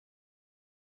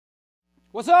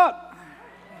What's up?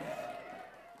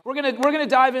 We're gonna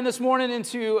dive in this morning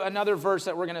into another verse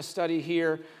that we're gonna study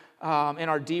here in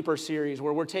our Deeper series,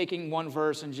 where we're taking one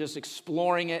verse and just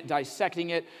exploring it,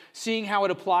 dissecting it, seeing how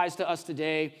it applies to us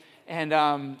today,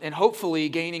 and hopefully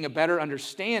gaining a better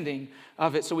understanding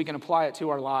of it so we can apply it to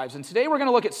our lives. And today we're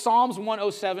gonna look at Psalms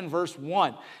 107, verse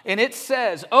 1. And it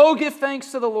says, "Oh, give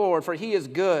thanks to the Lord, for he is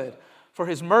good, for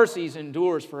his mercies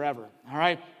endures forever." All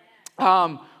right?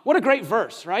 What a great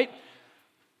verse, right?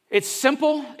 It's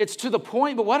simple, it's to the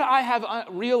point, but what I have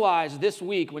realized this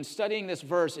week when studying this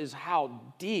verse is how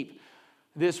deep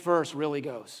this verse really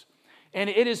goes. And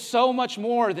it is so much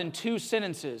more than two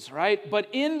sentences, right? But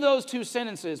in those two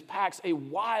sentences packs a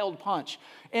wild punch.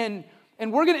 And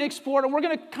we're going to explore it, and we're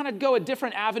going to kind of go a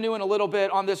different avenue in a little bit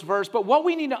on this verse. But what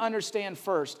we need to understand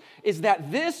first is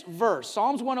that this verse,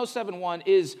 Psalms 107:1,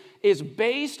 is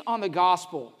based on the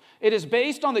gospel. It is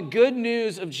based on the good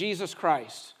news of Jesus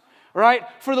Christ. Right?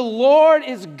 For the Lord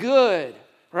is good,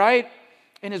 right?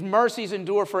 And his mercies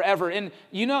endure forever. And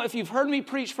you know, if you've heard me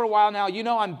preach for a while now, you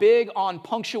know I'm big on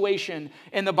punctuation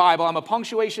in the Bible. I'm a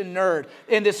punctuation nerd.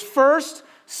 In this first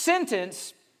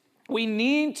sentence, we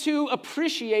need to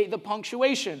appreciate the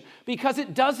punctuation because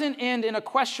it doesn't end in a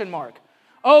question mark.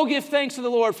 Oh, give thanks to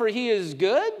the Lord, for he is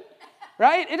good,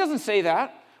 right? It doesn't say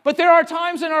that. But there are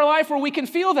times in our life where we can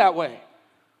feel that way,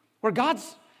 where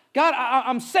God,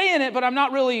 I'm saying it, but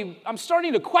I'm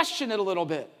starting to question it a little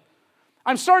bit.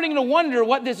 I'm starting to wonder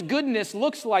what this goodness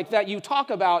looks like that you talk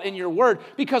about in your word.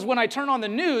 Because when I turn on the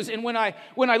news and when I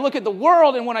look at the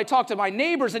world and when I talk to my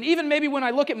neighbors and even maybe when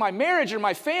I look at my marriage or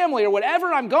my family or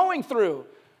whatever I'm going through,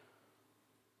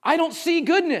 I don't see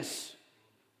goodness.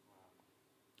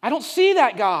 I don't see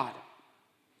that God.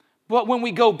 But when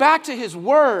we go back to his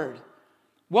word,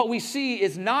 what we see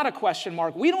is not a question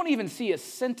mark. We don't even see a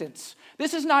sentence.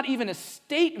 This is not even a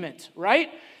statement, right?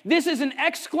 This is an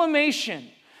exclamation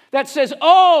that says,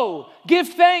 "Oh, give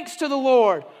thanks to the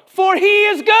Lord, for he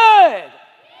is good."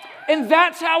 And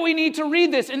that's how we need to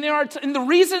read this. And the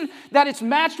reason that it's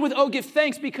matched with "oh, give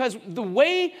thanks," because the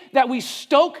way that we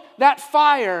stoke that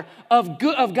fire of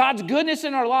God's goodness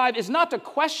in our life is not to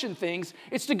question things.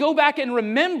 It's to go back and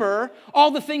remember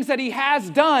all the things that he has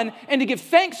done and to give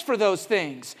thanks for those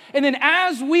things. And then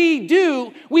as we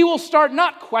do, we will start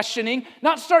not questioning,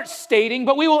 not start stating,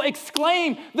 but we will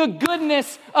exclaim the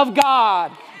goodness of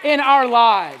God in our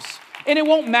lives. And it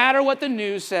won't matter what the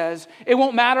news says. It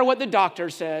won't matter what the doctor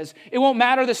says. It won't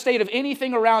matter the state of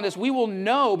anything around us. We will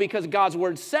know because God's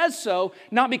word says so,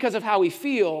 not because of how we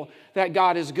feel, that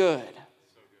God is good.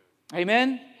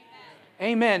 Amen?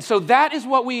 Amen. So that is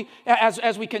what we,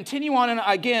 as we continue on, and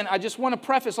again, I just want to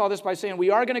preface all this by saying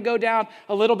we are going to go down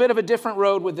a little bit of a different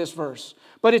road with this verse.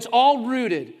 But it's all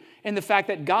rooted in the fact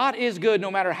that God is good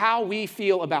no matter how we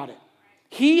feel about it.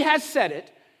 He has said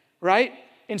it, right?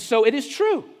 And so it is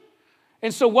true.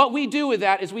 And so what we do with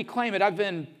that is we claim it. I've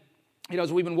been,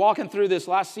 as we've been walking through this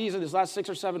last season, this last 6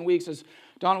 or 7 weeks, as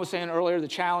Don was saying earlier, the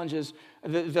challenge is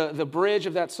the bridge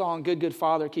of that song, "Good, Good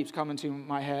Father," keeps coming to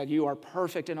my head. You are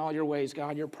perfect in all your ways,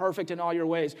 God. You're perfect in all your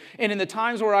ways. And in the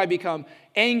times where I become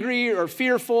angry or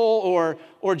fearful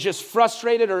or just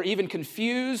frustrated or even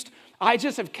confused, I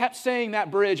just have kept saying that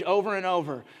bridge over and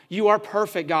over. You are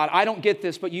perfect, God. I don't get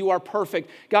this, but you are perfect.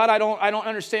 God, I don't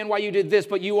understand why you did this,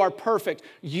 but you are perfect.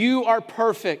 You are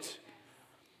perfect.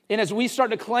 And as we start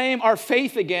to claim our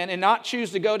faith again and not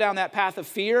choose to go down that path of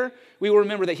fear, we will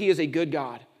remember that he is a good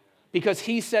God because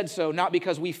he said so, not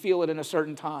because we feel it in a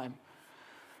certain time.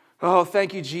 Oh,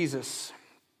 thank you, Jesus.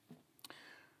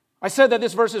 I said that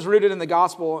this verse is rooted in the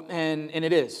gospel, and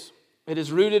it is. It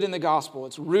is rooted in the gospel.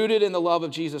 It's rooted in the love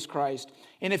of Jesus Christ.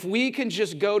 And if we can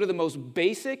just go to the most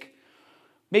basic,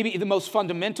 maybe the most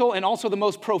fundamental, and also the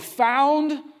most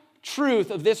profound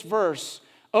truth of this verse,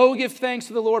 "Oh, give thanks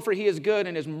to the Lord, for he is good,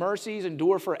 and his mercies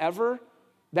endure forever."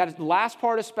 That last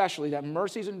part especially, that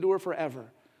mercies endure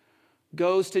forever,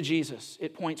 goes to Jesus.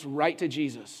 It points right to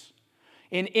Jesus.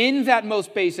 And in that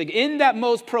most basic, in that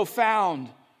most profound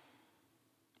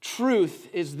truth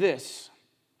is this.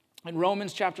 In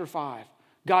Romans chapter 5,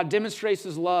 God demonstrates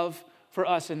his love for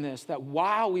us in this, that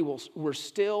while we were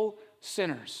still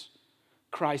sinners,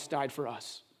 Christ died for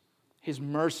us. His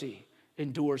mercy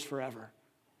endures forever.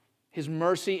 His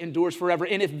mercy endures forever.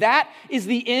 And if that is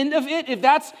the end of it, if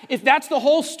that's the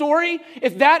whole story,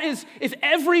 if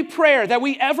every prayer that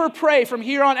we ever pray from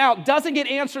here on out doesn't get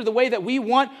answered the way that we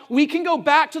want, we can go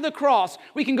back to the cross.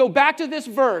 We can go back to this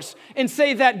verse and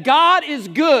say that God is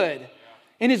good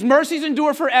and his mercies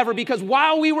endure forever because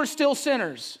while we were still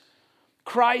sinners,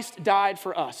 Christ died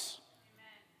for us.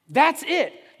 That's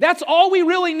it. That's all we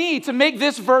really need to make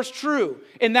this verse true.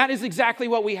 And that is exactly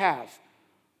what we have.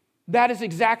 That is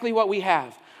exactly what we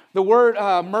have. The word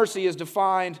mercy is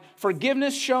defined: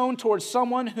 forgiveness shown towards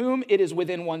someone whom it is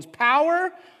within one's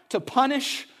power to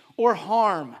punish or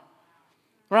harm.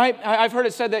 Right? I've heard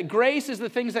it said that grace is the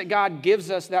things that God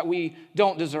gives us that we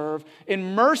don't deserve,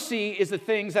 and mercy is the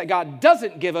things that God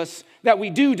doesn't give us that we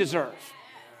do deserve.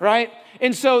 Right?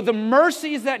 And so the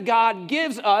mercies that God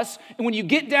gives us, and when you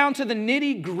get down to the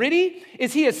nitty gritty,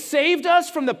 is He has saved us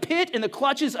from the pit and the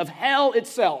clutches of hell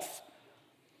itself.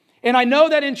 And I know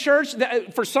that in church,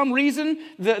 that for some reason,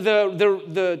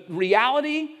 the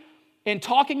reality in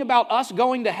talking about us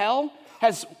going to hell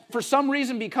has for some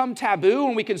reason become taboo,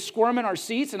 and we can squirm in our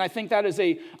seats. And I think that is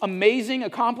an amazing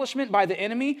accomplishment by the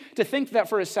enemy to think that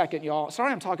for a second, y'all.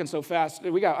 Sorry I'm talking so fast. I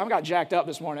got jacked up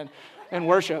this morning in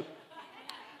worship.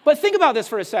 But think about this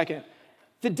for a second.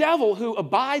 The devil who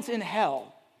abides in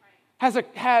hell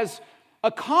has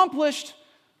accomplished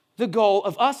the goal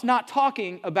of us not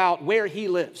talking about where he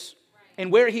lives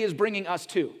and where he is bringing us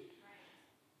to.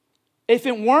 If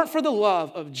it weren't for the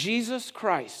love of Jesus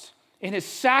Christ and his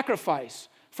sacrifice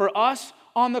for us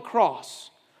on the cross,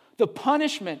 the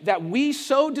punishment that we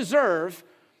so deserve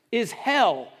is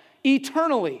hell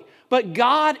eternally. But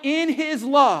God, in his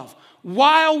love,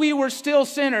 while we were still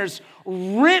sinners,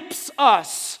 rips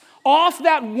us off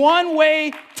that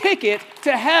one-way ticket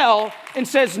to hell and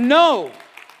says, no,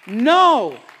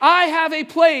 I have a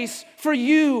place for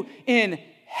you in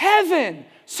heaven.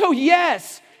 So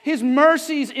yes, his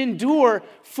mercies endure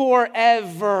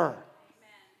forever.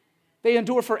 They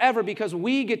endure forever because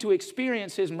we get to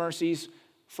experience his mercies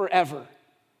forever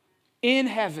in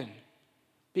heaven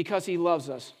because he loves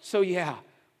us. So yeah,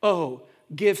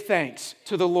 give thanks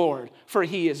to the Lord, for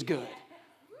he is good.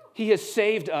 He has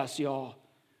saved us, y'all.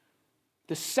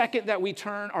 The second that we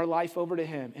turn our life over to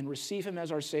him and receive him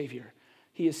as our Savior,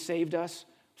 he has saved us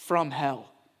from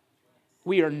hell.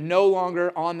 We are no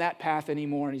longer on that path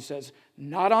anymore. And he says,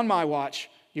 not on my watch.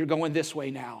 You're going this way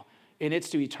now. And it's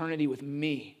to eternity with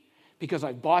me because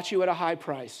I bought you at a high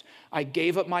price. I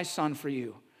gave up my son for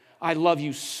you. I love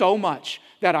you so much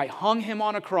that I hung him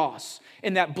on a cross.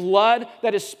 And that blood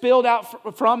that is spilled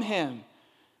out from him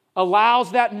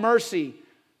allows that mercy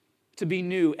to be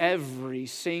new every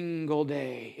single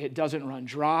day. It doesn't run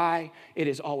dry. It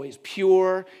is always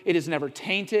pure. It is never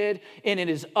tainted. And it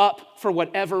is up for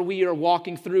whatever we are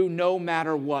walking through, no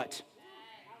matter what.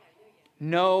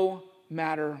 No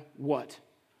matter what.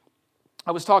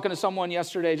 I was talking to someone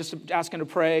yesterday, just asking to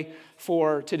pray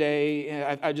for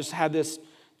today. I just had this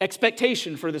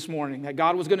expectation for this morning that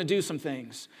God was going to do some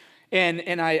things.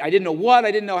 And I didn't know what,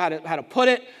 I didn't know how to put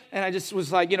it. And I just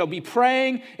was like, be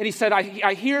praying. And he said,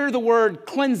 I hear the word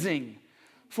cleansing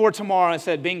for tomorrow. I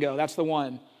said, bingo, that's the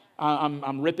one.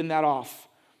 I'm ripping that off.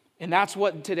 And that's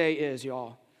what today is,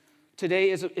 y'all.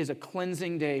 Today is a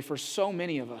cleansing day for so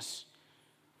many of us.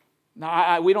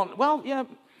 Now, we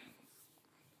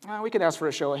could ask for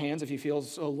a show of hands if you feel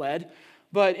so led.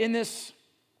 But in this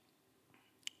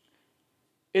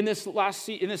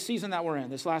season that we're in,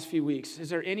 this last few weeks, is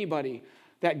there anybody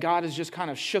that God has just kind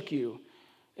of shook you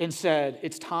and said,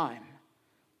 it's time.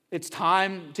 It's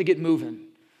time to get moving.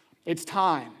 It's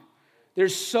time.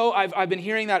 I've been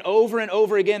hearing that over and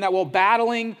over again, that while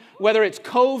battling, whether it's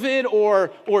COVID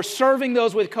or serving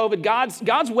those with COVID,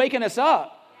 God's waking us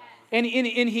up. And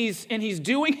he's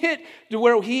doing it to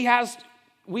where we have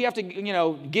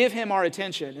to, give him our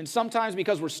attention. And sometimes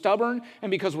because we're stubborn and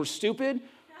because we're stupid,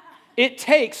 it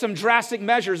takes some drastic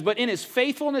measures, but in his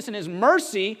faithfulness and his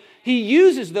mercy, he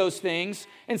uses those things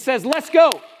and says, let's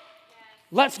go.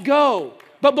 Let's go.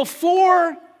 But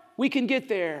before we can get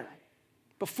there,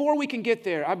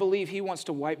 I believe he wants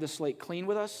to wipe the slate clean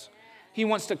with us. He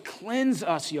wants to cleanse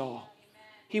us, y'all.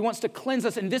 He wants to cleanse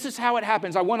us, and this is how it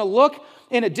happens. I want to look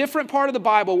in a different part of the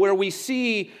Bible where we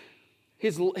see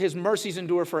his mercies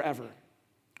endure forever.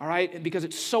 All right, because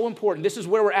it's so important. This is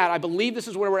where we're at. I believe this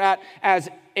is where we're at as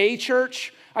a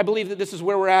church. I believe that this is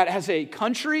where we're at as a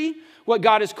country, what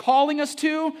God is calling us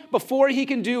to before he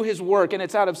can do his work. And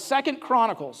it's out of 2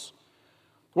 Chronicles.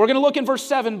 We're going to look in verse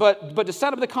 7, but to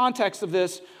set up the context of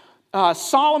this,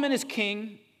 Solomon is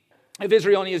king of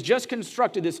Israel, and he has just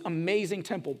constructed this amazing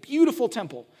temple, beautiful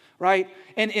temple, right?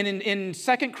 And in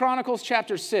 2 Chronicles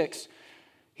chapter 6,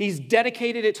 he's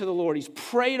dedicated it to the Lord. He's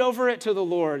prayed over it to the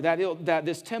Lord, that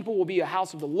this temple will be a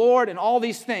house of the Lord and all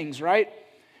these things, right?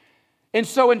 And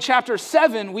so in chapter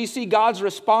 7, we see God's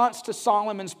response to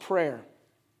Solomon's prayer.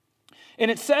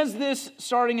 And it says this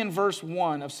starting in verse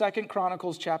 1 of 2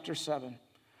 Chronicles chapter 7.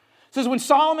 It says, when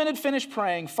Solomon had finished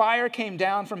praying, fire came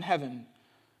down from heaven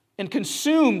and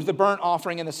consumed the burnt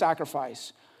offering and the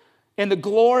sacrifice. And the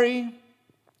glory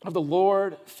of the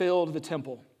Lord filled the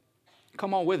temple.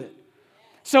 Come on with it.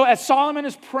 So as Solomon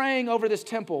is praying over this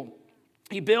temple,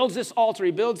 he builds this altar,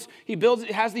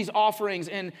 it has these offerings,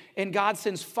 and God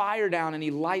sends fire down and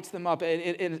he lights them up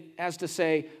and as to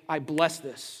say, I bless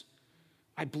this.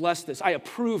 I bless this. I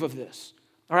approve of this.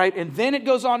 All right, and then it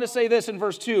goes on to say this in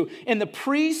verse 2, and the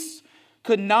priests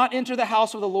could not enter the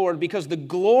house of the Lord because the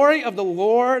glory of the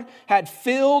Lord had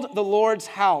filled the Lord's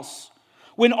house.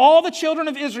 When all the children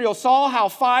of Israel saw how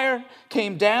fire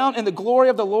came down and the glory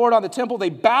of the Lord on the temple, they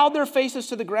bowed their faces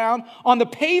to the ground on the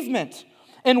pavement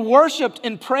and worshiped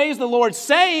and praised the Lord,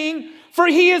 saying, for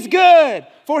he is good,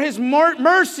 for his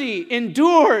mercy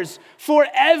endures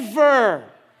forever.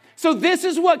 So this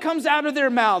is what comes out of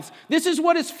their mouths. This is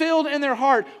what is filled in their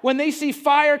heart when they see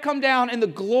fire come down and the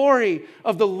glory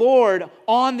of the Lord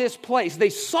on this place. They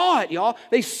saw it, y'all.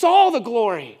 They saw the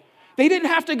glory. They didn't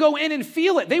have to go in and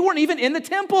feel it. They weren't even in the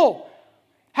temple.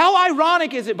 How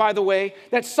ironic is it, by the way,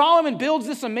 that Solomon builds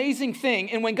this amazing thing,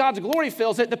 and when God's glory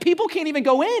fills it, the people can't even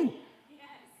go in.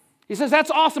 He says, that's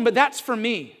awesome, but that's for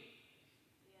me.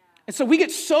 And so we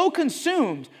get so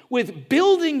consumed with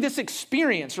building this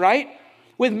experience, right?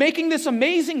 With making this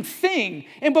amazing thing.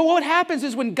 But what happens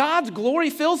is when God's glory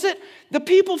fills it, the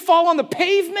people fall on the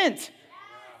pavement.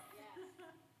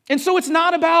 And so it's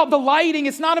not about the lighting,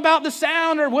 it's not about the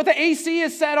sound or what the AC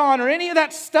is set on or any of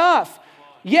that stuff.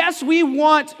 Yes, we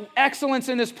want excellence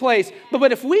in this place,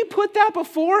 but if we put that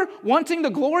before wanting the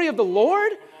glory of the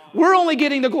Lord, we're only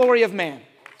getting the glory of man.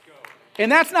 And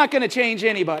that's not going to change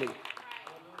anybody.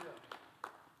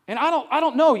 And I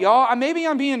don't know, y'all. Maybe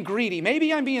I'm being greedy.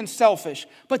 Maybe I'm being selfish.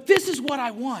 But this is what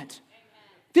I want.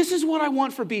 This is what I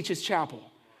want for Beaches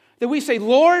Chapel. That we say,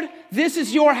 Lord, this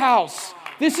is your house.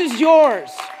 This is yours.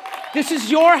 This is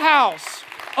your house.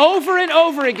 Over and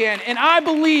over again. And I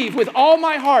believe with all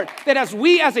my heart that as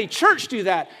we as a church do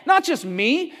that, not just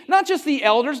me, not just the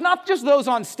elders, not just those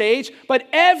on stage, but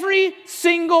every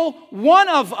single one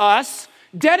of us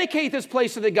dedicate this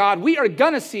place to the God, we are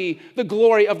going to see the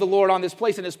glory of the Lord on this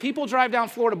place. And as people drive down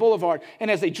Florida Boulevard,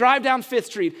 and as they drive down 5th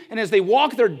Street, and as they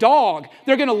walk their dog,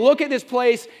 they're going to look at this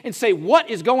place and say, what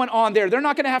is going on there? They're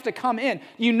not going to have to come in.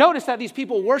 You notice that these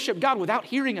people worship God without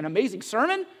hearing an amazing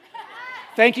sermon?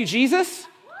 Thank you, Jesus.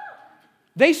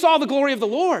 They saw the glory of the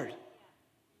Lord.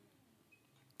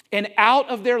 And out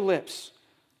of their lips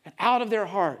and out of their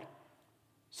heart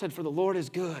said, for the Lord is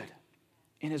good,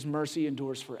 and his mercy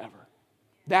endures forever.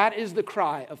 That is the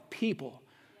cry of people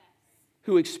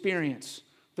who experience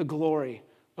the glory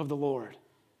of the Lord.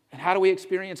 And how do we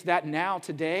experience that now,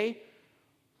 today?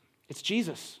 It's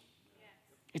Jesus.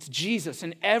 It's Jesus.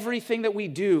 And everything that we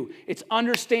do, it's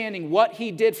understanding what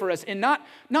he did for us. And not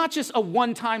just a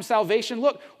one-time salvation.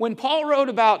 Look, when Paul wrote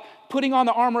about putting on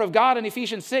the armor of God in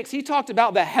Ephesians 6, he talked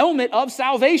about the helmet of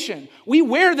salvation. We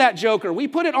wear that joker. We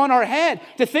put it on our head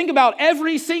to think about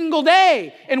every single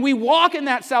day. And we walk in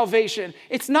that salvation.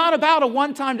 It's not about a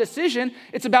one-time decision.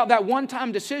 It's about that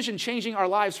one-time decision changing our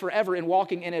lives forever and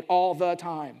walking in it all the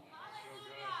time.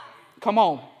 Come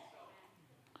on.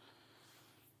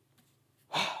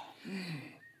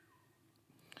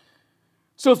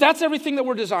 So if that's everything that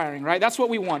we're desiring, right? That's what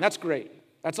we want. That's great.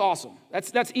 That's awesome.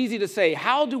 That's easy to say.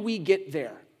 How do we get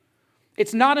there?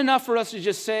 It's not enough for us to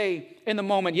just say in the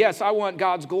moment, yes, I want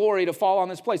God's glory to fall on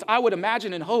this place. I would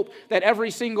imagine and hope that every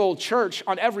single church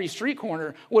on every street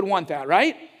corner would want that,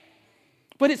 right?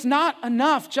 But it's not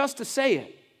enough just to say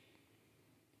it.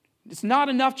 It's not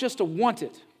enough just to want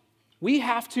it. We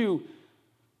have to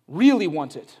really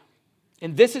want it.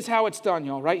 And this is how it's done,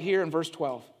 y'all, right here in verse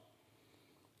 12.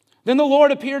 Then the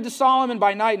Lord appeared to Solomon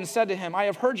by night and said to him, I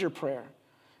have heard your prayer,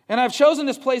 and I have chosen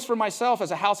this place for myself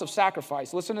as a house of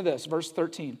sacrifice. Listen to this, verse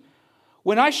 13.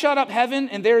 When I shut up heaven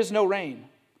and there is no rain,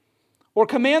 or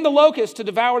command the locust to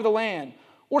devour the land,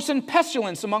 or send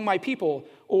pestilence among my people,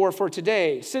 or for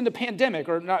today, send a pandemic,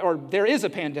 or there is a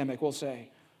pandemic, we'll say.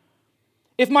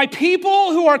 If my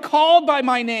people who are called by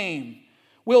my name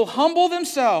will humble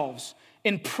themselves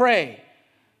and pray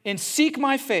and seek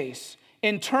my face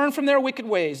and turn from their wicked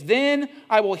ways, then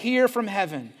I will hear from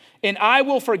heaven, and I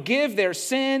will forgive their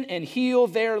sin and heal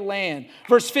their land.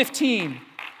 Verse 15,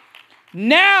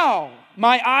 now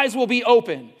my eyes will be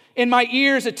open and my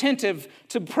ears attentive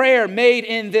to prayer made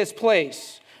in this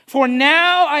place. For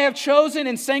now I have chosen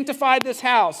and sanctified this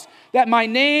house, that my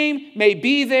name may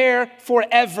be there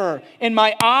forever, and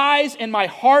my eyes and my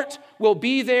heart will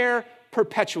be there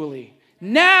perpetually.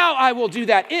 Now I will do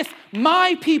that if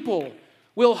my people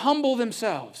will humble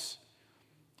themselves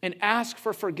and ask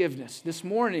for forgiveness. This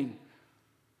morning,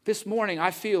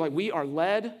 I feel like we are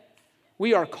led,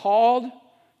 we are called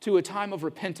to a time of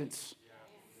repentance.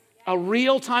 A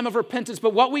real time of repentance.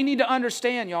 But what we need to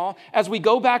understand, y'all, as we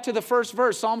go back to the first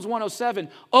verse, Psalms 107,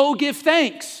 oh, give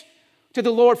thanks to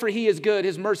the Lord, for he is good.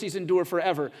 His mercies endure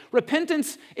forever.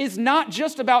 Repentance is not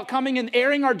just about coming and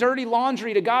airing our dirty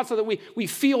laundry to God so that we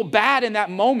feel bad in that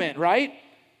moment, right?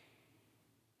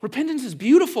 Repentance is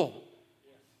beautiful.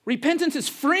 Repentance is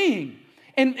freeing.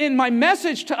 And my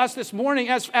message to us this morning,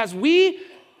 as we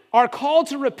are called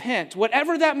to repent,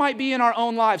 whatever that might be in our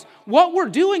own lives, what we're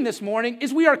doing this morning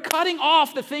is we are cutting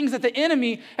off the things that the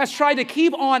enemy has tried to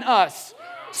keep on us,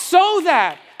 so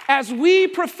that as we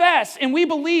profess and we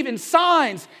believe in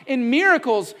signs, in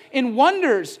miracles, in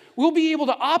wonders, we'll be able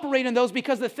to operate in those,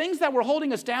 because the things that were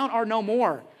holding us down are no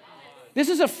more. This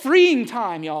is a freeing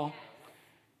time, y'all.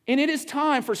 And it is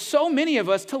time for so many of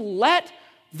us to let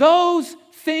those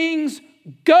things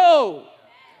go.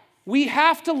 We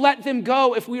have to let them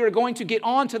go if we are going to get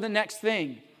on to the next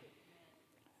thing.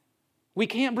 We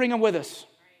can't bring them with us.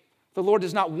 The Lord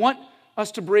does not want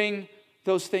us to bring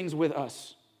those things with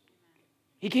us.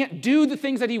 He can't do the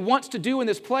things that he wants to do in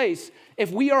this place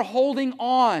if we are holding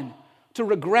on to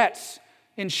regrets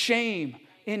and shame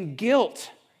and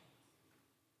guilt.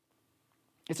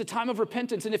 It's a time of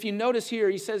repentance. And if you notice here,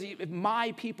 he says, if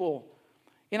my people,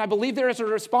 and I believe there is a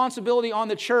responsibility on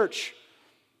the church,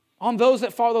 on those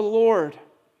that follow the Lord,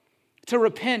 to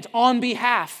repent on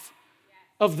behalf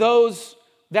of those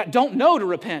that don't know to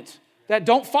repent, that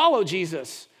don't follow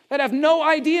Jesus, that have no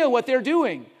idea what they're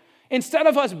doing. Instead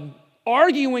of us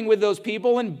arguing with those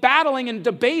people and battling and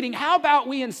debating, how about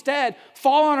we instead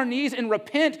fall on our knees and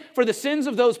repent for the sins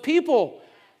of those people,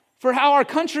 for how our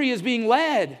country is being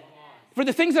led, for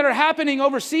the things that are happening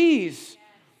overseas.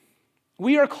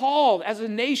 We are called as a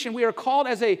nation, we are called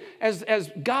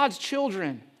as God's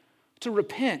children to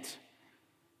repent.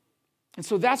 And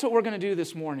so that's what we're going to do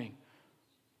this morning.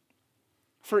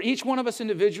 For each one of us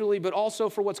individually, but also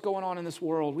for what's going on in this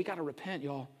world, we got to repent,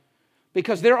 y'all.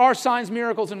 Because there are signs,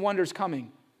 miracles, and wonders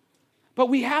coming. But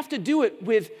we have to do it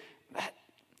with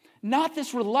not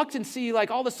this reluctancy, like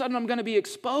all of a sudden I'm going to be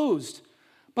exposed,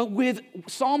 but with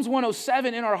Psalms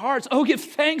 107 in our hearts. Oh, give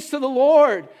thanks to the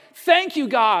Lord. Thank you,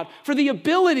 God, for the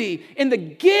ability and the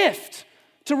gift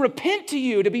to repent to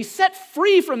you, to be set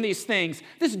free from these things.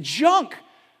 This junk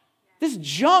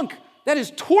that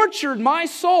has tortured my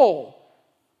soul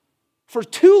for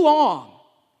too long.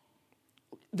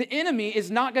 The enemy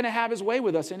is not going to have his way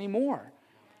with us anymore.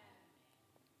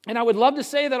 And I would love to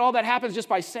say that all that happens just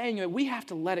by saying it. We have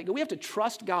to let it go. We have to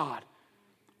trust God.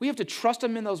 We have to trust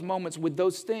him in those moments with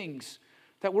those things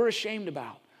that we're ashamed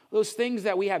about, those things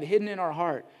that we have hidden in our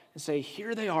heart, and say,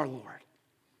 here they are, Lord.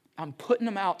 I'm putting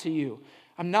them out to you.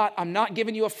 I'm not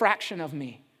giving you a fraction of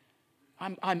me.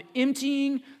 I'm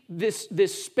emptying this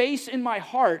space in my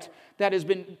heart that has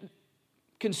been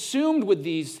consumed with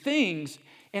these things,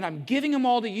 and I'm giving them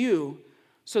all to you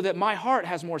so that my heart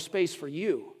has more space for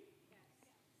you.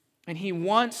 And he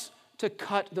wants to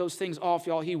cut those things off,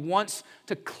 y'all. He wants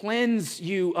to cleanse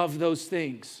you of those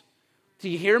things. Do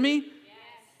you hear me? Yes.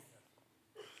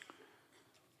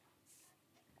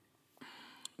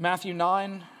 Matthew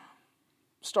 9,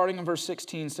 starting in verse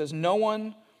 16, says, no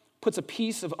one puts a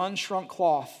piece of unshrunk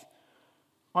cloth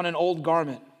on an old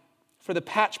garment, for the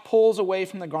patch pulls away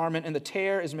from the garment and the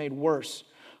tear is made worse.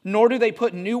 Nor do they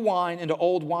put new wine into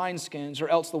old wineskins, or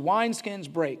else the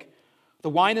wineskins break. The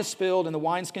wine is spilled and the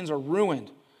wineskins are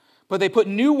ruined. But they put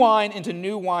new wine into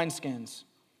new wineskins,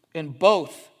 and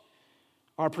both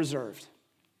are preserved.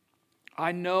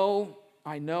 I know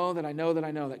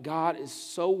that God is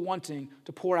so wanting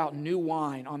to pour out new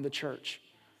wine on the church,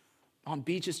 on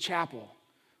Beaches Chapel,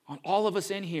 on all of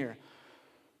us in here.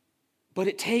 But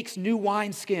it takes new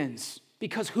wineskins,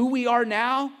 because who we are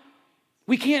now,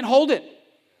 we can't hold it.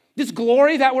 This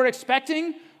glory that we're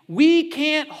expecting, we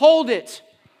can't hold it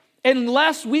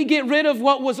unless we get rid of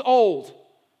what was old.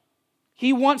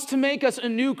 He wants to make us a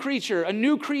new creature, a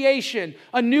new creation,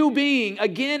 a new being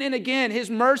again and again. His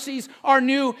mercies are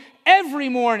new every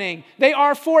morning. They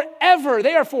are forever.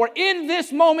 They are for in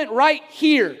this moment right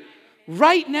here,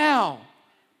 right now.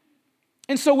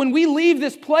 And so when we leave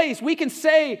this place, we can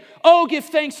say, oh, give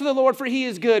thanks to the Lord, for he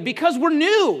is good, because we're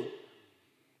new.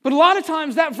 But a lot of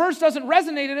times that verse doesn't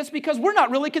resonate in us because we're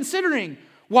not really considering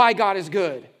why God is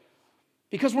good,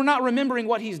 because we're not remembering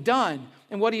what he's done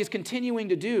and what he is continuing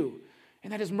to do,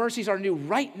 and that his mercies are new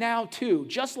right now too,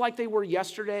 just like they were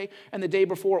yesterday and the day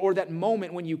before, or that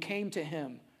moment when you came to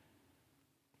him.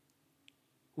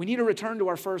 We need to return to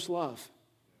our first love.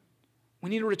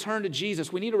 We need to return to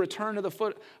Jesus. We need to return to the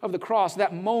foot of the cross,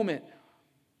 that moment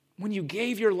when you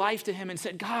gave your life to him and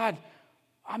said, God,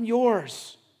 I'm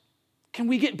yours. Can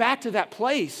we get back to that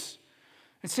place?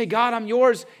 And say, God, I'm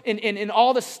yours, and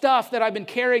all the stuff that I've been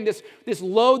carrying, this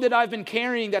load that I've been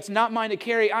carrying that's not mine to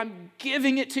carry, I'm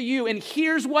giving it to you, and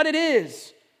here's what it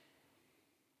is.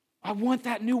 I want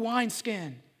that new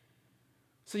wineskin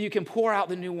so you can pour out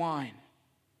the new wine.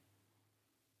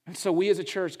 And so we as a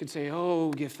church can say,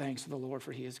 oh, give thanks to the Lord,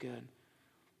 for he is good.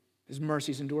 His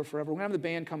mercies endure forever. We're going to have the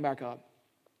band come back up.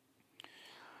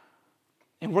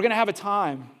 And we're going to have a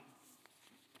time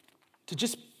to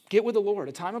just get with the Lord,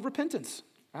 a time of repentance.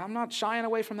 I'm not shying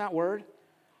away from that word.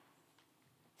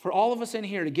 For all of us in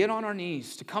here to get on our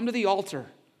knees, to come to the altar,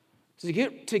 to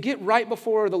get right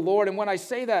before the Lord. And when I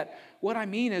say that, what I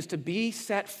mean is to be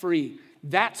set free.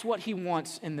 That's what he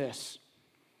wants in this.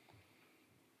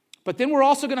 But then we're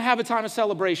also going to have a time of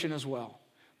celebration as well,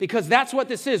 because that's what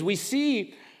this is. We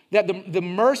see that the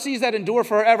mercies that endure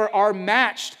forever are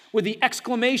matched with the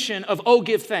exclamation of, oh,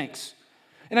 give thanks.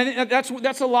 And I think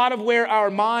that's a lot of where our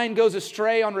mind goes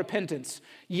astray on repentance.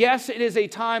 Yes, it is a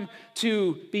time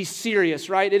to be serious,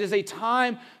 right? It is a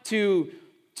time to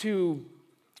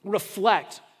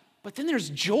reflect. But then there's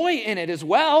joy in it as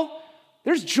well.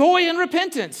 There's joy in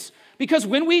repentance, because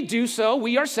when we do so,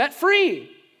 we are set free.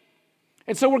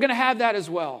 And so we're going to have that as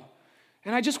well.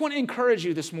 And I just want to encourage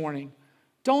you this morning,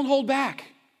 don't hold back.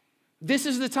 This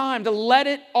is the time to let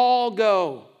it all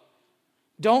go.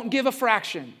 Don't give a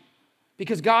fraction,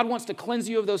 because God wants to cleanse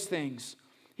you of those things.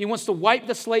 He wants to wipe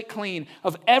the slate clean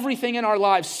of everything in our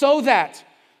lives so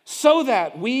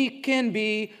that we can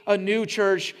be a new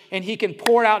church and he can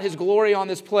pour out his glory on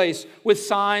this place with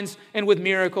signs and with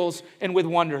miracles and with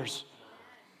wonders.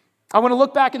 I want to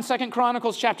look back in 2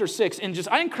 Chronicles chapter 6, and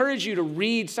I encourage you to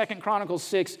read 2 Chronicles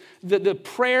 6, the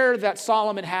prayer that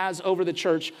Solomon has over the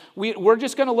church. We're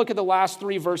just going to look at the last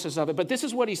 3 verses of it, but this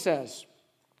is what he says.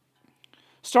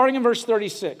 Starting in verse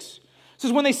 36. It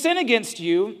says, when they sin against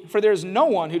you, for there is no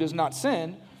one who does not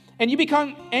sin, and you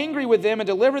become angry with them and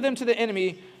deliver them to the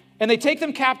enemy, and they take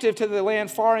them captive to the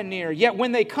land far and near. Yet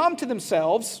when they come to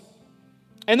themselves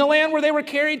in the land where they were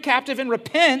carried captive and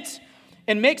repent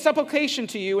and make supplication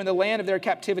to you in the land of their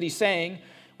captivity, saying,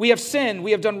 we have sinned, we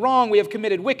have done wrong, we have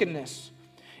committed wickedness.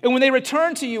 And when they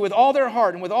return to you with all their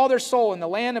heart and with all their soul in the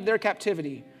land of their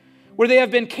captivity, where they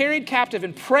have been carried captive,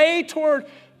 and pray toward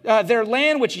their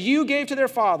land which you gave to their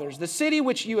fathers, the city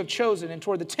which you have chosen, and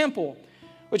toward the temple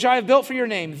which I have built for your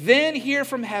name, then hear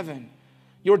from heaven,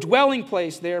 your dwelling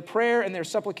place, their prayer and their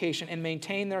supplication, and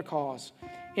maintain their cause,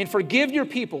 and forgive your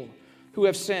people who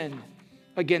have sinned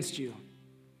against you.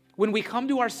 When we come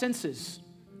to our senses,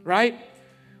 right?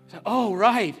 Oh,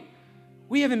 right.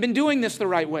 We haven't been doing this the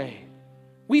right way.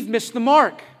 We've missed the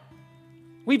mark.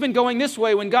 We've been going this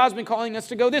way when God's been calling us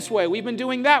to go this way. We've been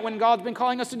doing that when God's been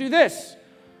calling us to do this.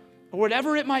 Or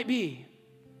whatever it might be.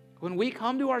 When we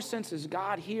come to our senses,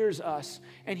 God hears us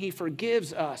and he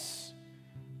forgives us.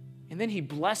 And then he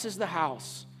blesses the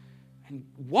house. And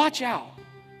watch out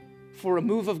for a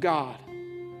move of God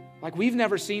like we've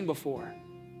never seen before.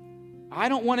 I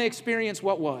don't want to experience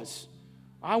what was.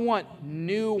 I want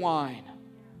new wine.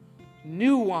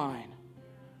 New wine.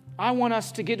 I want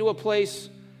us to get to a place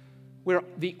where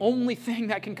the only thing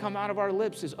that can come out of our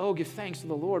lips is, oh, give thanks to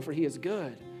the Lord, for he is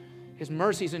good. His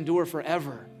mercies endure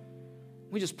forever.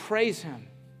 We just praise him.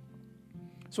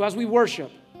 So as we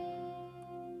worship,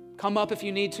 come up if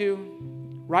you need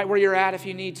to, right where you're at if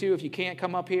you need to. If you can't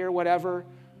come up here, whatever.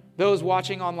 Those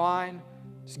watching online,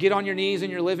 just get on your knees in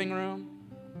your living room.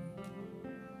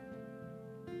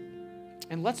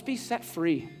 And let's be set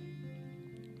free.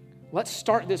 Let's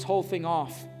start this whole thing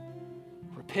off,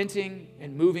 repenting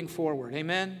and moving forward.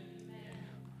 Amen?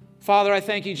 Father, I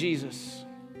thank you, Jesus,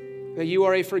 that you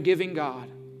are a forgiving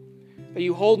God, that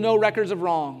you hold no records of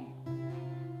wrong.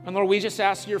 And Lord, we just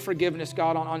ask your forgiveness,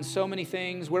 God, on so many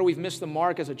things where we've missed the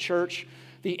mark as a church,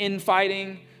 the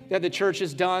infighting that the church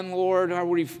has done, Lord, where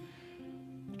we've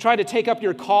tried to take up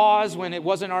your cause when it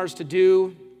wasn't ours to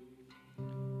do.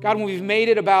 God, when we've made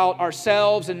it about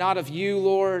ourselves and not of you,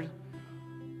 Lord,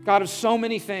 God, of so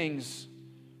many things,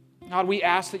 God, we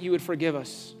ask that you would forgive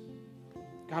us.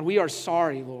 God, we are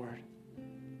sorry, Lord.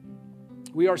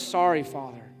 We are sorry,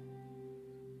 Father.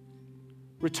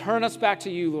 Return us back to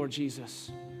you, Lord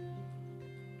Jesus.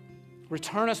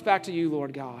 Return us back to you,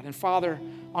 Lord God. And Father,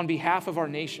 on behalf of our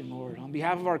nation, Lord, on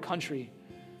behalf of our country,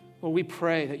 Lord, we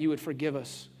pray that you would forgive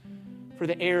us for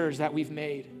the errors that we've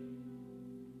made,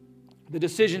 the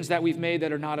decisions that we've made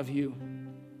that are not of you.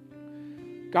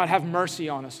 God, have mercy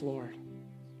on us, Lord.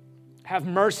 Have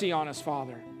mercy on us,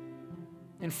 Father.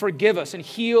 And forgive us and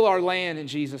heal our land in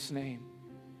Jesus' name.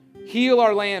 Heal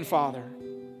our land, Father.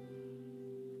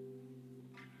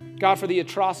 God, for the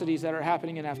atrocities that are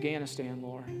happening in Afghanistan,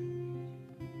 Lord.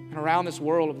 and around this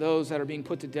world of those that are being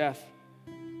put to death.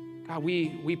 God,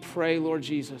 we pray, Lord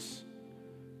Jesus,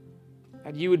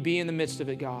 that you would be in the midst of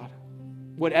it, God.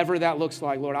 Whatever that looks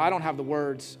like, Lord, I don't have the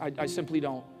words. I simply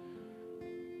don't.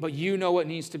 But you know what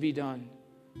needs to be done.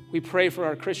 We pray for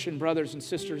our Christian brothers and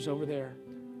sisters over there.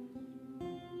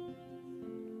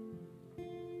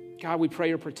 God, we pray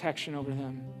your protection over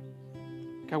them.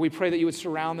 God, we pray that you would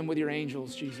surround them with your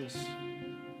angels, Jesus.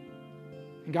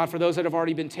 And God, for those that have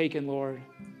already been taken, Lord,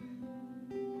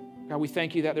 God, we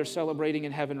thank you that they're celebrating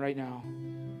in heaven right now.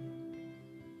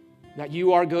 That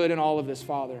you are good in all of this,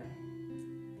 Father.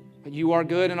 That you are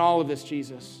good in all of this,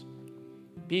 Jesus.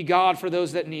 Be God for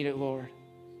those that need it, Lord.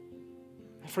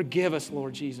 Forgive us,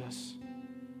 Lord Jesus.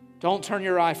 Don't turn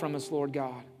your eye from us, Lord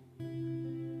God.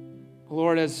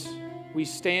 Lord, as we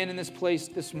stand in this place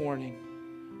this morning,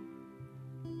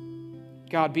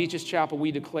 God, Beaches Chapel,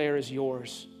 we declare is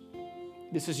yours.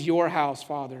 This is your house,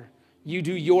 Father. You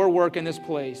do your work in this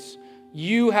place.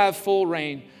 You have full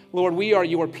reign. Lord, we are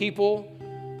your people.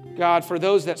 God, for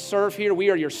those that serve here, we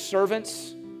are your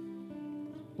servants.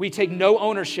 We take no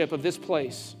ownership of this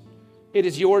place. It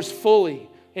is yours fully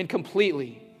and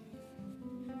completely.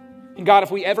 And God,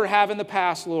 if we ever have in the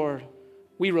past, Lord,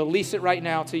 we release it right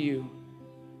now to you.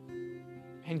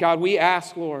 And God, we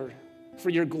ask, Lord, for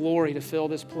your glory to fill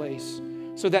this place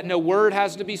so that no word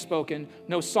has to be spoken,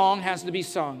 no song has to be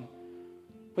sung.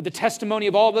 But the testimony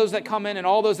of all those that come in and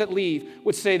all those that leave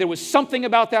would say there was something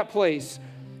about that place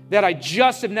that I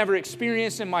just have never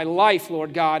experienced in my life,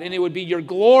 Lord God, and it would be your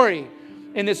glory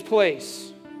in this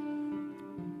place.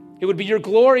 It would be your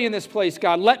glory in this place,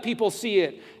 God. Let people see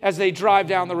it as they drive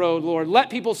down the road, Lord. Let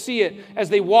people see it as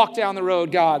they walk down the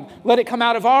road, God. Let it come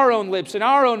out of our own lips and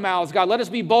our own mouths, God. Let us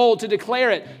be bold to declare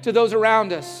it to those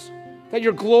around us, that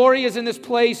your glory is in this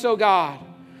place, oh God.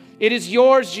 It is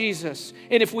yours, Jesus.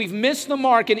 And if we've missed the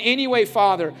mark in any way,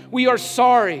 Father, we are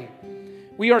sorry.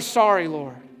 We are sorry,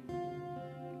 Lord.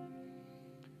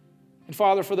 And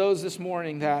Father, for those this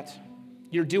morning that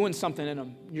you're doing something in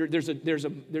them. There's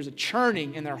a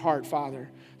churning in their heart, Father.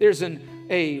 There's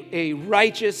a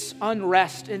righteous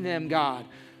unrest in them, God.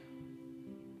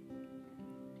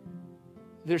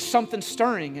 There's something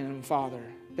stirring in them, Father,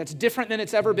 that's different than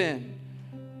it's ever been.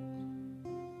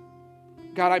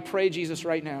 God, I pray, Jesus,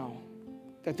 right now,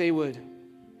 that they would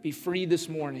be freed this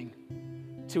morning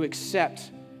to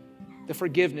accept the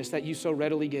forgiveness that you so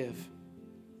readily give.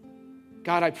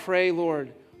 God, I pray,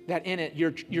 Lord, that in it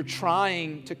you're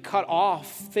trying to cut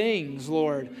off things,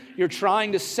 Lord. You're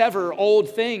trying to sever old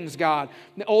things, God,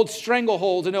 old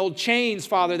strangleholds and old chains,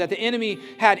 Father, that the enemy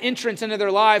had entrance into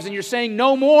their lives. And you're saying,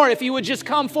 no more if you would just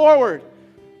come forward.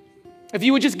 If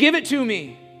you would just give it to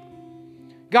me.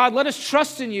 God, let us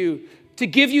trust in you to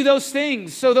give you those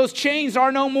things so those chains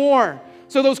are no more.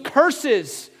 So those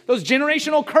curses, those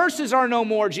generational curses are no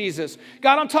more, Jesus.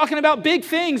 God, I'm talking about big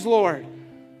things, Lord.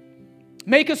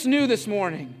 Make us new this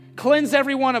morning. Cleanse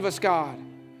every one of us, God.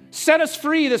 Set us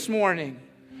free this morning.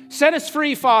 Set us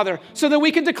free, Father, so that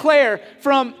we can declare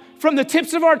from the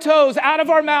tips of our toes, out of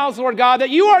our mouths, Lord God,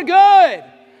 that you are good,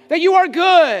 that you are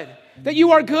good, that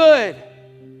you are good,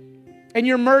 and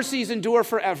your mercies endure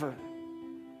forever.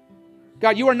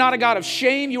 God, you are not a God of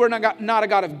shame. You are not a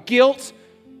God of guilt.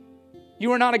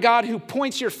 You are not a God who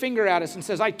points your finger at us and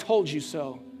says, I told you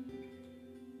so.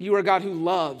 You are a God who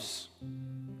loves,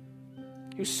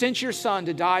 who sent your Son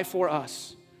to die for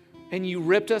us, and you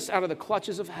ripped us out of the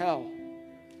clutches of hell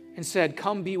and said,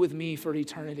 come be with me for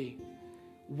eternity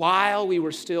while we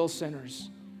were still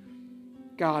sinners.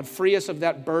 God, free us of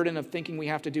that burden of thinking we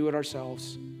have to do it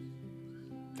ourselves.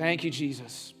 Thank you,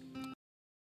 Jesus.